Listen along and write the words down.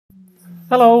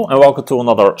Hello and welcome to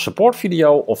another support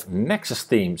video of Nexus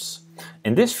themes.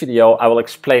 In this video I will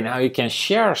explain how you can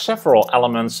share several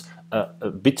elements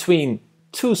between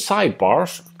two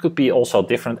sidebars. It could be also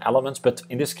different elements, but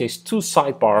in this case two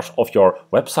sidebars of your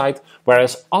website,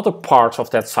 whereas other parts of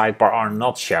that sidebar are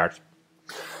not shared.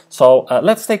 So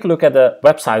let's take a look at the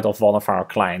website of one of our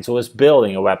clients who is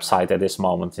building a website at this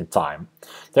moment in time.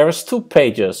 There is 2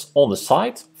 pages on the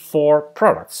site for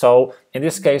products. So in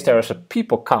this case there is a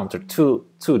people counter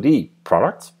 2D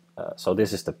product. So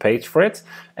this is the page for it.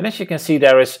 And as you can see,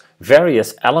 there is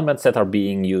various elements that are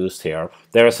being used here.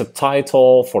 There is a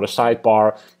title for the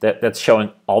sidebar that's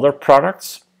showing other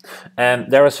products.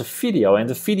 And there is a video, and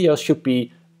the video should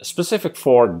be specific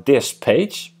for this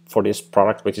page, for this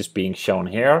product which is being shown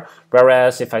here.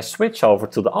 Whereas if I switch over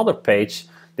to the other page,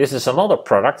 this is another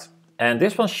product, and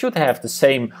this one should have the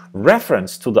same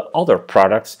reference to the other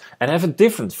products and have a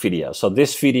different video. So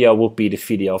this video would be the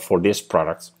video for this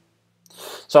product.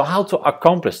 So how to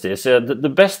accomplish this?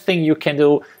 The best thing you can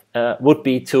do would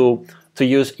be to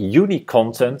use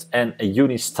unicontent and a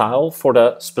unistyle for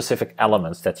the specific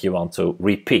elements that you want to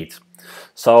repeat.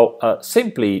 So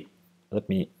simply let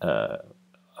me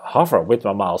hover with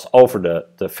my mouse over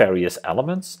the various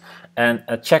elements and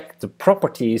check the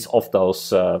properties of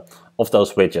those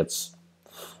widgets.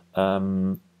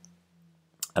 And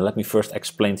let me first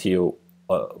explain to you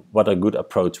what a good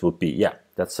approach would be. Yeah,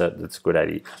 that's a good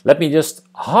idea. Let me just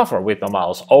hover with my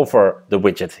mouse over the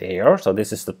widget here. So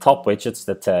this is the top widget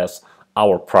that says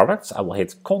our products. I will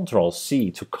hit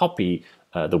Ctrl+C to copy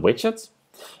the widget.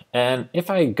 And if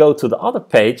I go to the other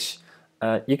page,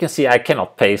 you can see I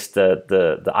cannot paste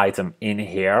the item in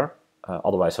here,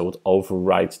 otherwise I would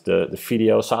overwrite the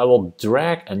video. So I will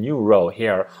drag a new row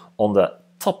here on the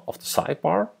top of the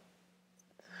sidebar.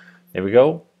 There we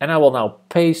go. And I will now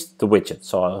paste the widget.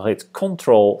 So I'll hit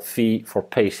Ctrl+V for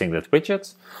pasting that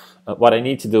widget. What I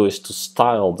need to do is to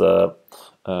style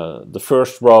the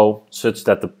first row such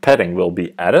that the padding will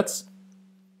be added.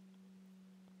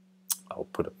 I'll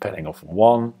put a padding of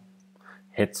 1,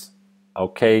 hit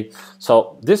OK.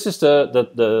 So this is the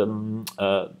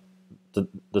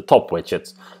top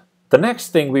widget. The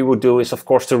next thing we would do is, of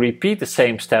course, to repeat the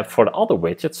same step for the other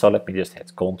widget. So let me just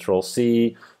hit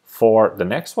Ctrl+C for the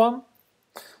next one.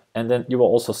 And then you will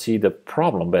also see the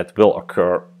problem that will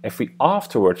occur if we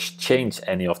afterwards change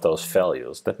any of those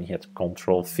values. Let me hit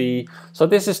Ctrl+V. So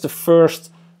this is the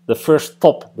first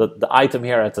top, the item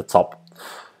here at the top.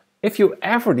 If you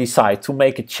ever decide to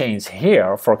make a change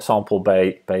here, for example,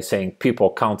 by saying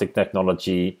people counting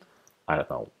technology, I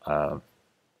don't know,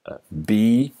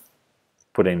 B,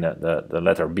 put in the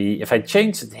letter B. If I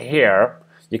change it here,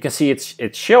 you can see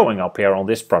it's showing up here on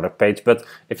this product page, but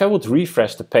if I would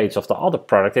refresh the page of the other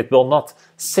product, it will not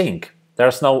sync.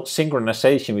 There's no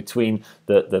synchronization between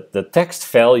the text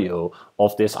value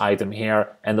of this item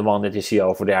here and the one that you see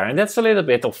over there. And that's a little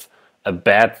bit of a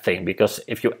bad thing, because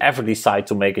if you ever decide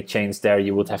to make a change there,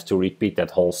 you would have to repeat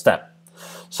that whole step.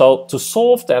 So to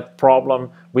solve that problem,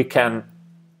 we can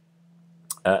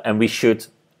and we should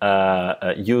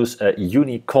use a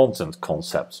unicontent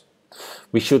concept.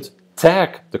 We should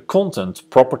tag the content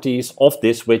properties of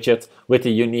this widget with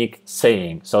a unique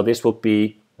saying. So this would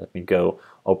be, let me go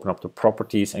open up the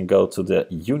properties and go to the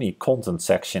unicontent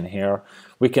section here.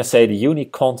 We can say the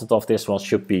unicontent of this one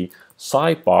should be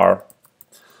sidebar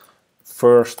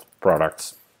first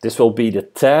product. This will be the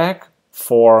tag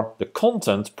for the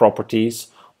content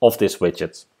properties of this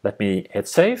widget. Let me hit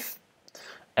save.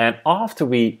 And after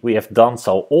we have done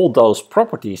so, all those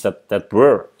properties that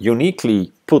were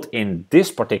uniquely put in this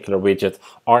particular widget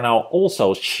are now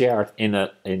also shared in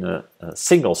a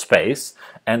single space.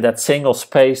 And that single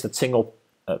space, that single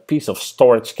piece of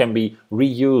storage can be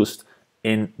reused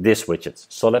in this widget.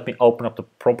 So let me open up the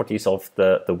properties of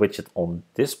the widget on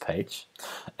this page.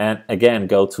 And again,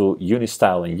 go to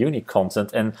Unistyle and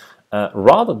Unicontent. And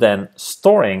rather than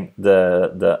storing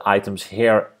the items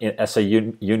here as a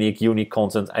unique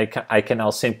unicontent, I can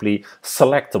now simply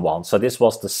select the one. So this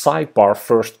was the sidebar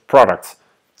first product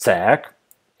tag.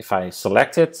 If I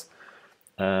select it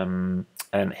and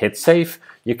hit save,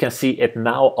 you can see it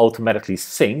now automatically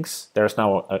syncs. There's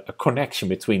now a connection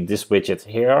between this widget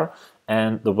here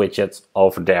and the widget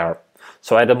over there.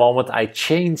 So at the moment I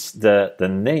change the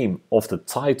name of the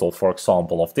title, for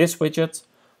example, of this widget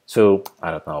to,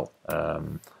 I don't know,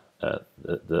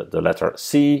 the letter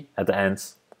C at the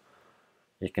end.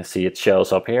 You can see it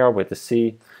shows up here with the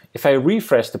C. If I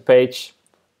refresh the page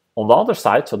on the other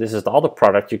side, so this is the other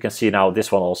product, you can see now this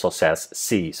one also says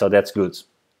C, so that's good.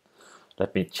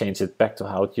 Let me change it back to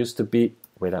how it used to be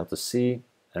without the C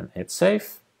and hit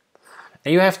save.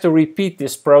 And you have to repeat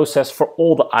this process for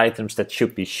all the items that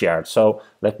should be shared. So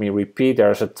let me repeat,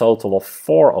 there's a total of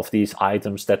 4 of these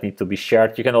items that need to be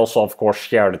shared. You can also, of course,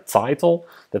 share the title.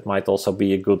 That might also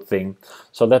be a good thing.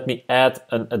 So let me add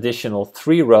an additional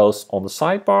 3 rows on the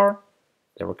sidebar.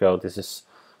 There we go. This is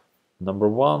number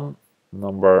 1,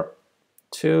 number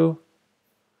 2,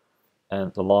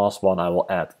 and the last one I will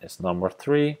add is number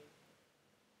 3.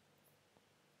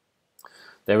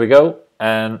 There we go.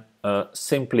 And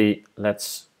simply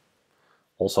let's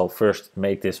also first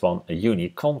make this one a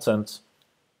unique content,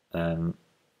 and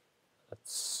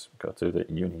let's go to the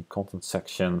unique content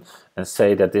section and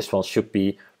say that this one should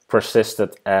be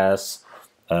persisted as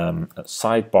a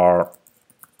sidebar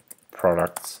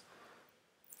product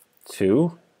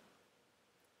 2.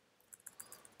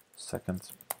 Second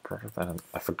product,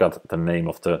 I forgot the name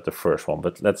of the first one,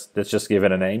 but let's just give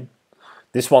it a name.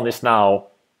 This one is now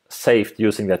saved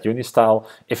using that unistyle.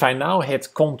 If I now hit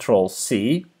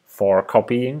Ctrl+C for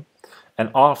copying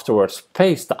and afterwards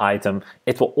paste the item,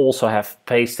 it will also have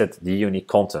pasted the unique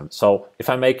content. So if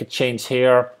I make a change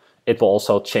here, it will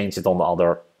also change it on the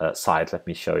other side. Let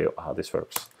me show you how this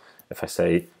works. If I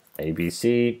say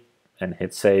ABC and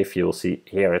hit save, you will see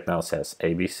here it now says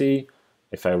ABC.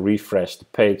 If I refresh the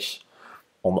page,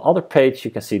 on the other page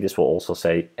you can see this will also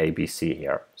say ABC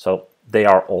here. So they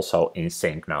are also in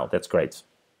sync now. That's great.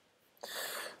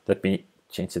 Let me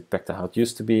change it back to how it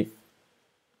used to be.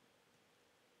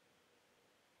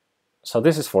 So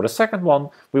this is for the second one.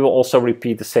 We will also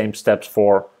repeat the same steps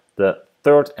for the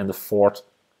third and the fourth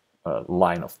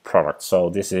line of product. So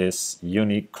this is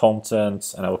unique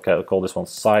content, and I will call this one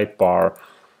sidebar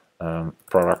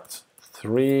product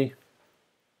 3.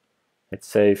 Hit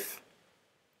save.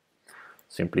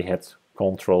 Simply hit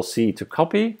Ctrl+C to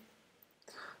copy,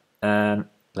 and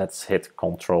let's hit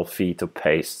Ctrl+V to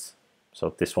paste.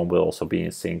 So this one will also be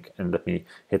in sync, and let me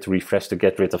hit refresh to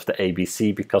get rid of the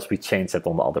ABC because we changed it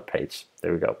on the other page.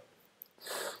 There we go.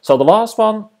 So the last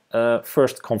one,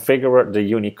 first configure the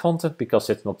unique content because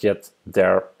it's not yet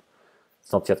there,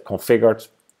 it's not yet configured.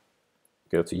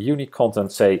 Go to unique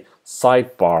content, say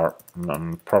sidebar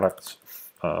product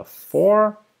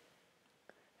 4,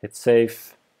 hit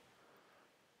save,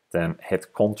 then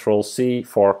hit Ctrl+C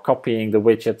for copying the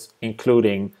widget,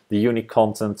 including the unique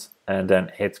content, and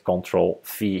then hit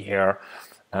Ctrl+V here.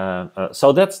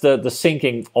 So that's the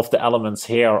syncing of the elements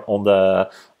here on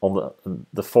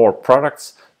the 4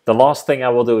 products. The last thing I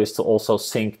will do is to also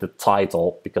sync the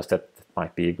title, because that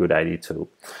might be a good idea too.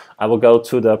 I will go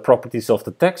to the properties of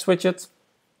the text widget,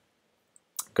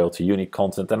 go to unique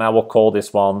content, and I will call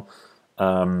this one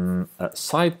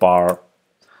sidebar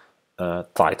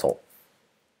title,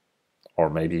 or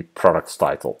maybe products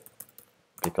title,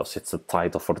 because it's the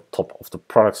title for the top of the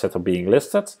products that are being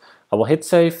listed. I will hit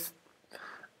save,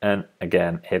 and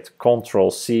again hit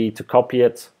Ctrl+C to copy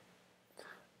it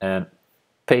and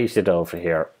paste it over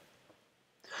here.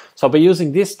 So by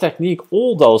using this technique,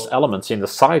 all those elements in the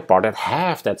sidebar that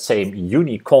have that same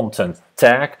unique content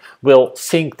tag will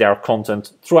sync their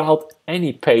content throughout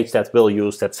any page that will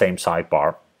use that same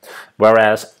sidebar.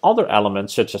 Whereas other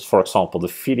elements, such as for example the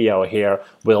video here,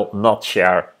 will not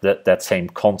share that same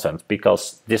content,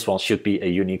 because this one should be a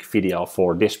unique video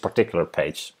for this particular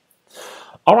page.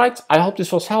 Alright, I hope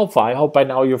this was helpful. I hope by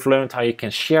now you've learned how you can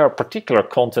share particular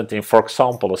content in, for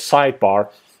example, a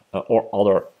sidebar or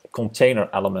other container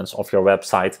elements of your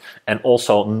website, and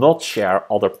also not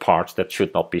share other parts that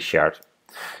should not be shared.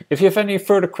 If you have any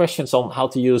further questions on how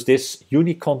to use this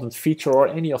unique content feature or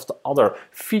any of the other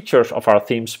features of our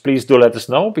themes, please do let us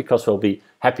know, because we'll be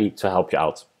happy to help you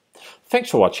out. Thanks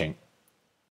for watching.